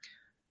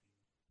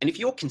 And if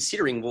you're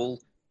considering,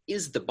 well,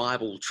 is the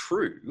Bible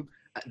true?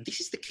 This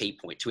is the key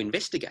point to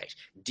investigate.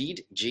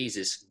 Did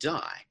Jesus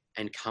die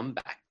and come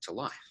back to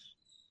life?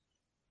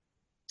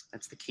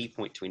 That's the key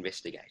point to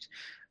investigate.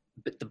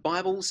 But the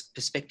Bible's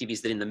perspective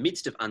is that in the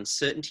midst of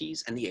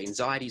uncertainties and the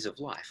anxieties of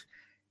life,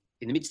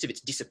 in the midst of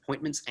its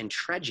disappointments and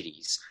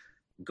tragedies,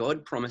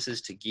 God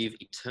promises to give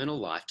eternal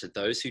life to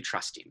those who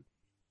trust him.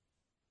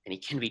 And he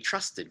can be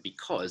trusted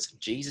because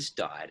Jesus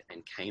died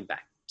and came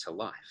back to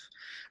life.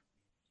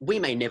 We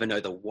may never know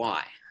the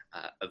why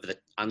of the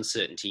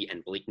uncertainty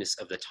and bleakness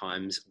of the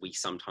times we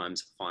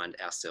sometimes find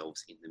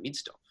ourselves in the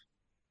midst of,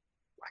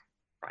 like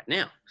right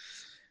now.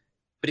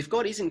 But if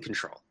God is in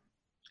control,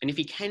 and if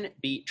he can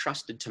be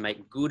trusted to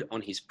make good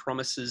on his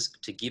promises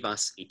to give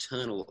us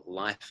eternal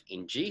life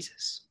in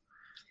Jesus,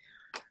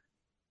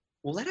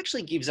 well, that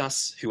actually gives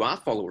us, who are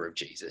followers of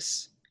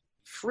Jesus,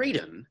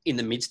 freedom in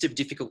the midst of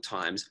difficult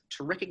times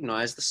to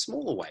recognize the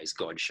smaller ways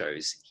God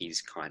shows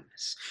his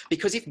kindness.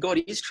 Because if God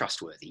is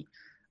trustworthy,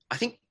 I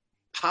think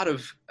part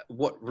of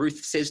what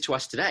Ruth says to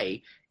us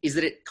today is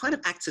that it kind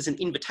of acts as an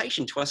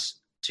invitation to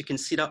us to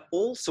consider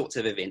all sorts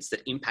of events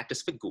that impact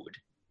us for good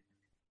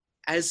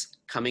as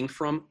coming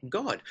from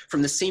God.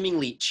 From the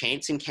seemingly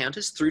chance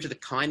encounters through to the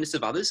kindness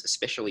of others,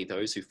 especially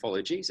those who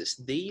follow Jesus,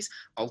 these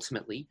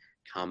ultimately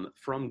come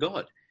from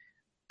God.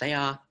 They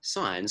are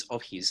signs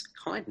of his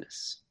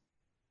kindness.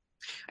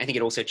 I think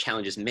it also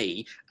challenges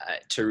me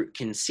to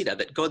consider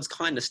that God's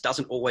kindness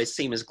doesn't always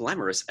seem as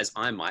glamorous as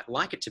I might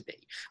like it to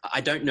be.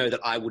 I don't know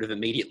that I would have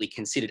immediately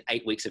considered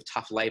 8 weeks of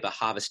tough labor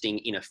harvesting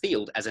in a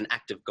field as an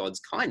act of God's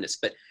kindness,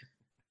 but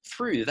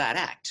through that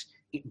act,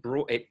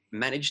 it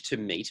managed to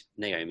meet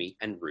Naomi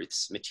and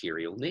Ruth's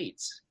material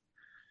needs.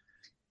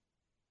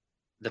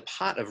 The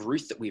part of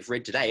Ruth that we've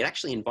read today, it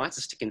actually invites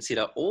us to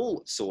consider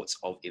all sorts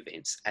of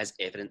events as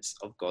evidence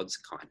of God's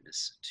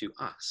kindness to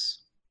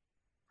us.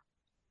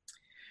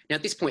 Now,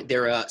 at this point,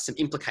 there are some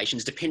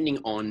implications depending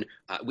on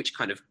which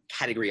kind of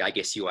category, I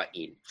guess, you are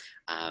in.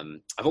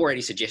 I've already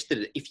suggested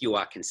that if you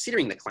are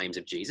considering the claims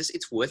of Jesus,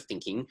 it's worth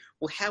thinking,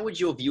 well, how would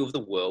your view of the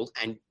world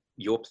and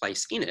your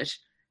place in it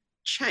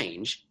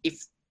change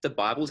if the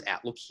Bible's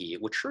outlook here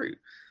were true?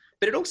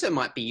 But it also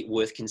might be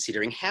worth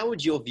considering, how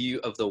would your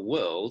view of the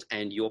world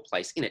and your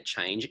place in it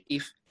change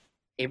if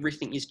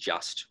everything is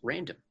just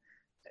random?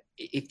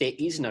 If there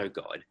is no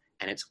God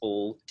and it's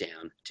all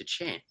down to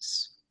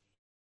chance?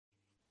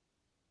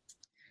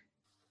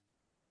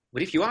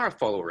 But if you are a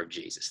follower of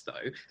Jesus,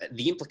 though,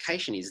 the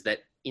implication is that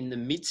in the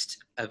midst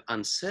of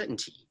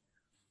uncertainty,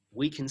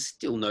 we can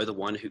still know the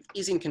one who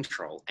is in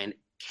control and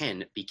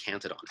can be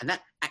counted on. And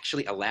that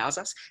actually allows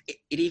us, it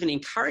even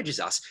encourages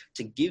us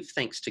to give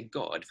thanks to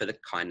God for the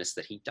kindness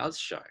that he does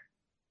show.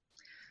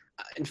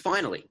 And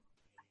finally,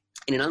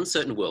 in an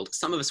uncertain world,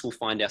 some of us will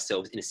find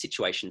ourselves in a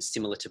situation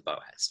similar to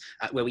Boaz,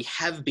 where we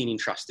have been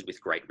entrusted with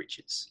great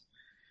riches.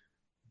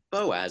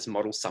 Boaz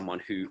models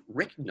someone who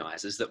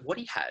recognizes that what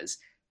he has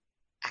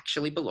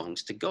actually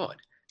belongs to God,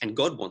 and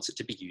God wants it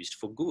to be used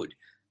for good.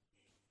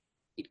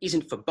 It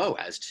isn't for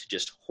Boaz to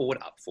just hoard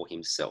up for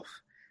himself.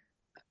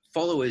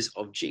 Followers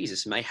of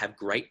Jesus may have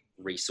great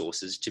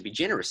resources to be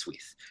generous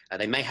with.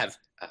 They may have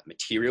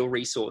material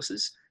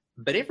resources,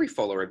 but every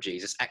follower of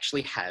Jesus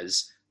actually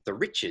has the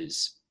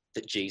riches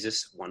that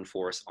Jesus won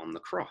for us on the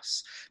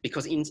cross.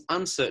 Because in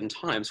uncertain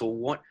times, well,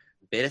 what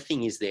better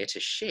thing is there to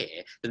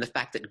share than the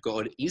fact that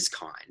God is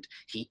kind,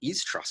 he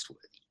is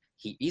trustworthy,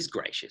 he is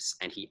gracious,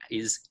 and he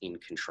is in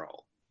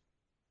control.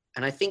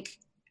 And I think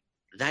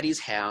that is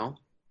how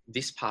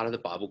this part of the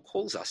Bible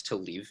calls us to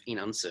live in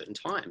uncertain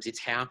times. It's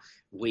how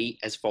we,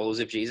 as followers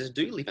of Jesus,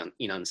 do live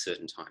in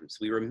uncertain times.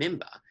 We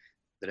remember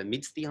that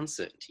amidst the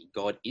uncertainty,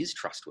 God is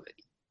trustworthy,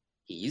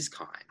 he is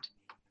kind,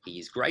 he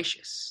is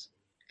gracious,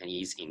 and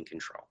he is in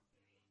control.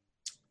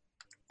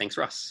 Thanks,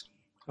 Russ.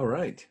 All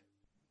right.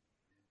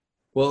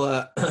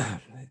 Well,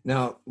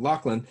 now,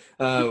 Lachlan,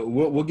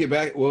 we'll get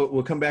back.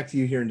 We'll come back to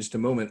you here in just a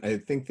moment. I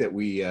think that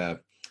we,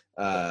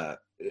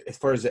 as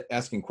far as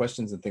asking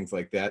questions and things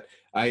like that,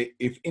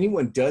 if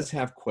anyone does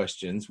have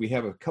questions, we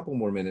have a couple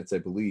more minutes, I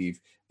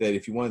believe, that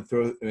if you want to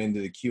throw them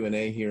into the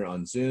Q&A here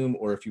on Zoom,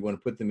 or if you want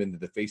to put them into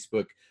the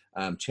Facebook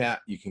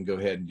chat, you can go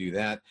ahead and do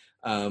that.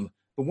 But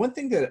one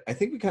thing that I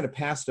think we kind of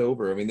passed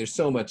over, I mean, there's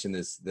so much in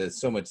this, there's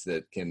so much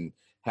that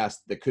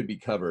could be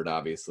covered,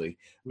 obviously.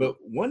 But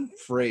one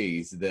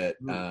phrase that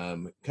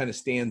kind of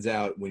stands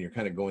out when you're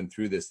kind of going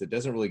through this that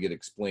doesn't really get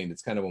explained,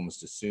 it's kind of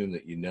almost assumed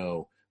that you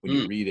know when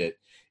you read it,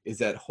 is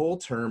that whole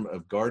term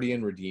of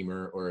guardian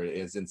redeemer, or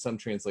as in some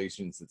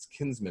translations, it's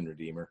kinsman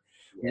redeemer.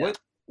 Yeah.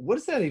 What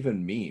does that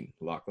even mean,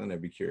 Lachlan?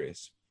 I'd be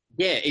curious.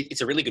 Yeah,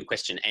 it's a really good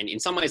question. And in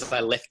some ways I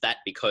left that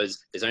because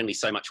there's only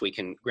so much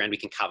ground we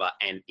can cover,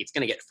 and it's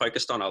going to get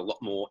focused on a lot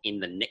more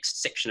in the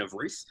next section of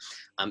Ruth.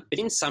 But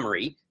in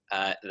summary,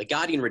 the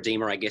guardian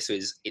redeemer, I guess,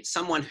 it's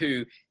someone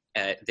who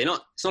it's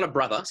not a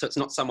brother, so it's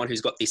not someone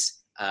who's got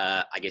this,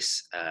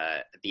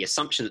 the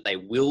assumption that they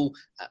will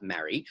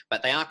marry,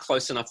 but they are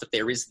close enough that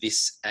there is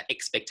this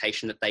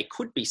expectation that they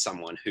could be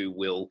someone who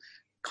will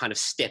kind of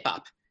step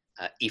up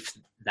if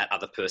that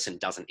other person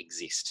doesn't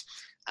exist.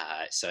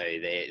 So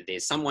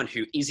there's someone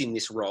who is in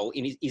this role,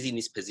 is in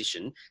this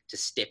position to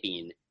step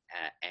in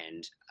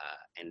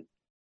and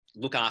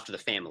look after the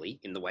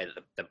family in the way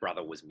that the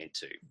brother was meant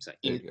to. So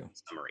in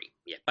summary,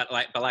 yeah. But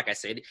like I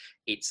said,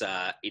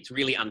 it's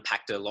really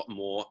unpacked a lot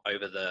more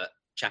over the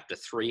chapter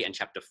 3 and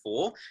chapter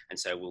 4, and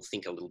so we'll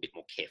think a little bit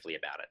more carefully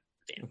about it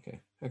then.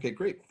 Okay,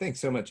 great. Thanks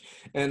so much.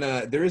 And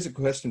there is a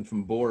question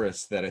from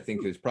Boris that I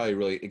think is probably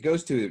really, it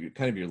goes to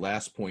kind of your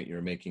last point you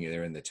were making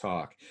there in the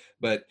talk.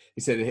 But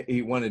he said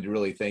he wanted to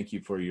really thank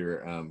you for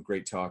your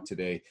great talk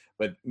today.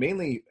 But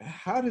mainly,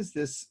 how does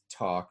this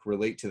talk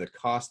relate to the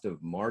cost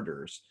of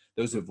martyrs,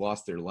 those who have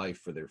lost their life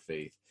for their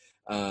faith,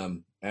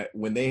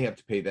 when they have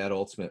to pay that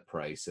ultimate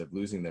price of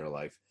losing their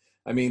life?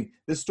 I mean,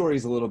 this story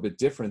is a little bit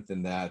different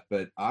than that,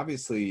 but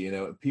obviously, you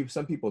know,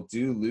 some people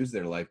do lose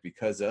their life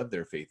because of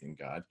their faith in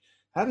God.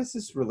 How does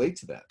this relate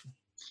to that?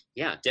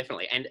 Yeah,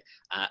 definitely. And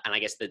I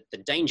guess the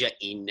danger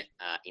in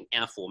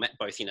our format,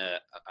 both in a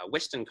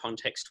Western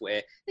context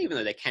where even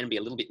though there can be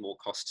a little bit more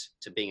cost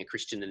to being a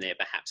Christian than there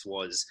perhaps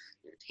was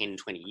 10,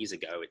 20 years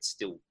ago, it's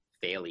still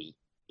fairly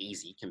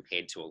easy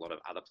compared to a lot of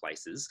other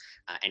places.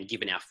 And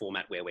given our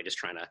format where we're just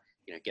trying to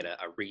get a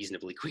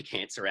reasonably quick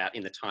answer out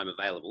in the time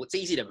available, it's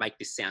easy to make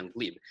this sound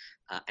glib,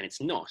 and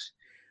it's not.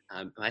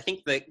 I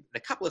think the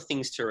couple of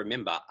things to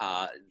remember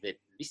are that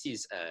this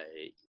is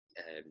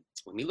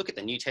when we look at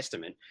the New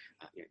Testament,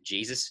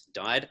 Jesus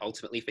died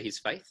ultimately for his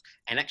faith,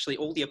 and actually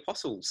all the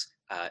apostles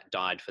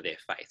died for their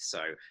faith.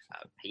 So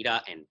Peter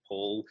and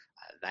Paul,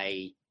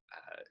 they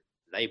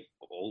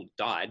all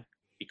died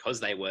because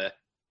they were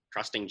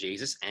trusting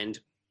Jesus and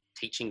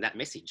teaching that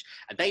message.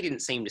 They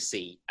didn't seem to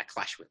see a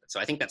clash with it. So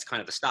I think that's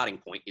kind of the starting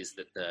point, is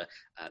that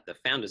the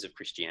founders of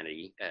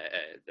Christianity,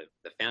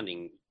 the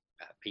founding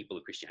people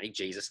of Christianity,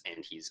 Jesus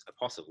and his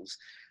apostles,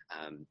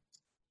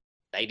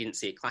 they didn't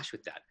see a clash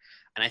with that.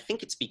 And I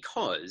think it's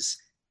because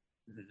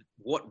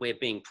what we're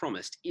being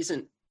promised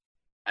isn't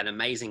an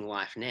amazing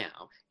life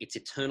now, it's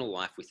eternal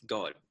life with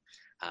God.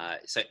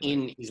 So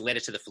in his letter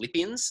to the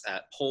Philippians,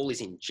 Paul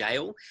is in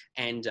jail,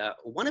 and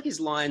one of his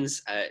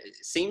lines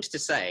seems to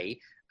say,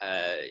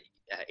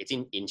 it's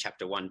in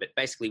chapter 1, but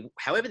basically,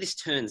 however this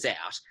turns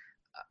out,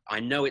 I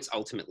know it's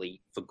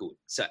ultimately for good.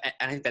 So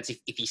I think that's if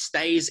he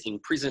stays in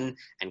prison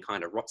and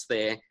kind of rots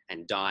there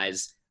and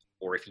dies,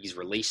 or if he's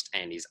released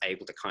and is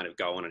able to kind of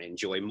go on and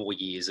enjoy more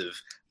years of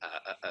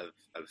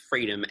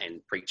freedom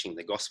and preaching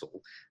the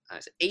gospel.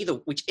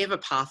 So whichever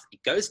path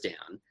it goes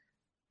down,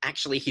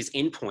 actually his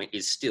endpoint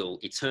is still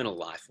eternal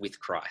life with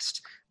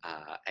Christ.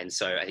 And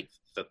so I think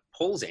for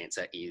Paul's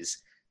answer is,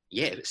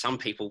 yeah, some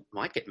people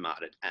might get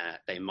martyred.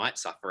 They might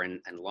suffer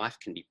and life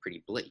can be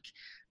pretty bleak.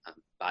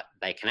 But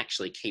they can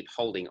actually keep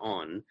holding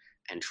on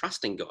and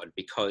trusting God,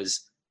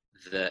 because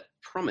the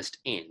promised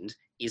end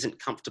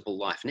isn't comfortable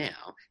life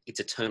now, it's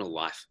eternal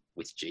life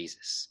with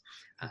Jesus.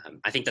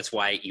 I think that's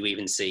why you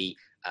even see,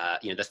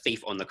 the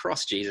thief on the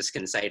cross, Jesus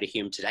can say to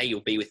him, today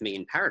you'll be with me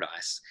in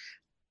paradise.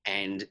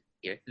 And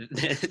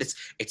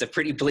it's a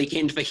pretty bleak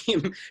end for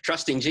him.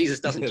 Trusting Jesus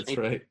doesn't change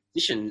his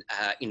position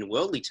in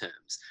worldly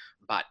terms,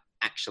 but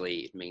actually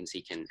it means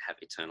he can have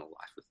eternal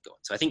life with God.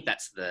 So I think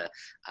that's a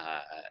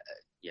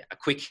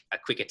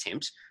quick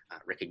attempt,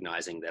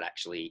 recognizing that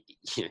actually,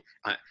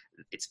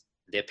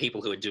 there are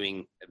people who are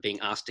being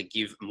asked to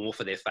give more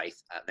for their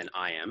faith than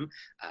I am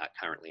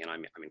currently, and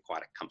I'm in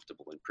quite a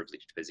comfortable and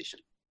privileged position.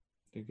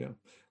 There you go.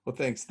 Well,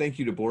 thanks. Thank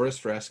you to Boris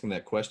for asking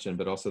that question,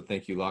 but also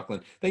thank you,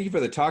 Lachlan. Thank you for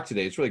the talk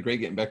today. It's really great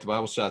getting back to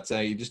Bible Shots.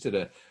 You just did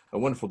a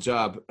wonderful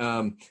job.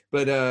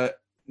 But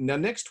now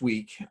next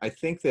week, I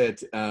think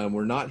that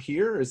we're not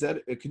here.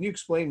 Can you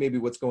explain maybe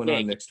what's going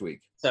on next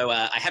week? So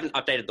I haven't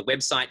updated the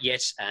website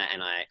yet,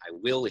 and I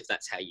will if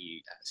that's how you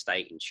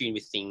stay in tune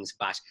with things.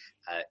 But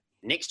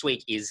next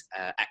week is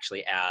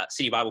actually our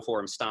City Bible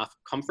Forum staff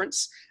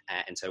conference.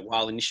 And so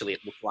while initially it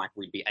looked like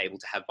we'd be able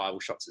to have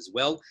Bible Shots as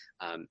well,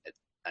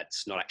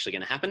 that's not actually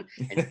going to happen.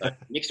 And so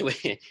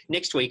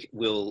next week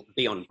we'll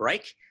be on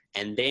break,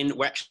 and then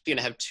we're actually going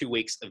to have 2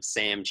 weeks of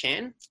Sam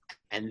Chan,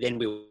 and then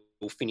we'll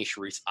finish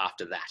Ruth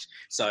after that.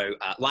 So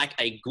like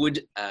a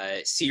good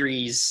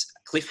series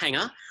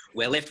cliffhanger,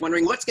 we're left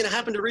wondering what's going to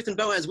happen to Ruth and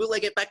Boaz. Will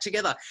they get back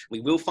together? We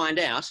will find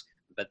out,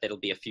 but that'll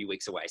be a few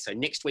weeks away. So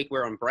next week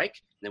we're on break,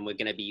 and then we're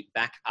going to be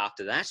back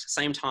after that,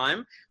 same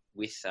time,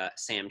 with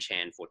Sam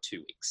Chan for 2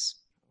 weeks.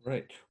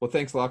 Right. Well,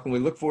 thanks, Lachlan. We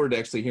look forward to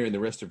actually hearing the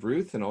rest of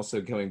Ruth, and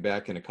also going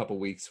back in a couple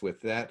weeks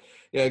with that.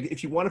 Yeah,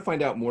 if you want to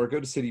find out more,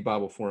 go to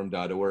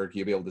citybibleforum.org.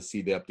 You'll be able to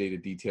see the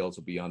updated details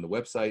will be on the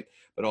website,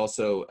 but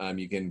also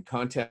you can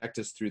contact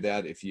us through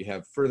that if you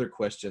have further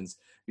questions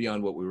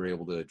beyond what we were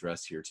able to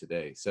address here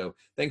today. So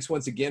thanks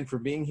once again for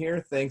being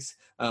here. Thanks,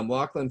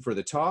 Lachlan, for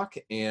the talk.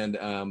 And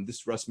this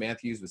is Russ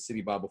Matthews with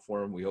City Bible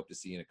Forum. We hope to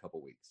see you in a couple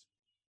weeks.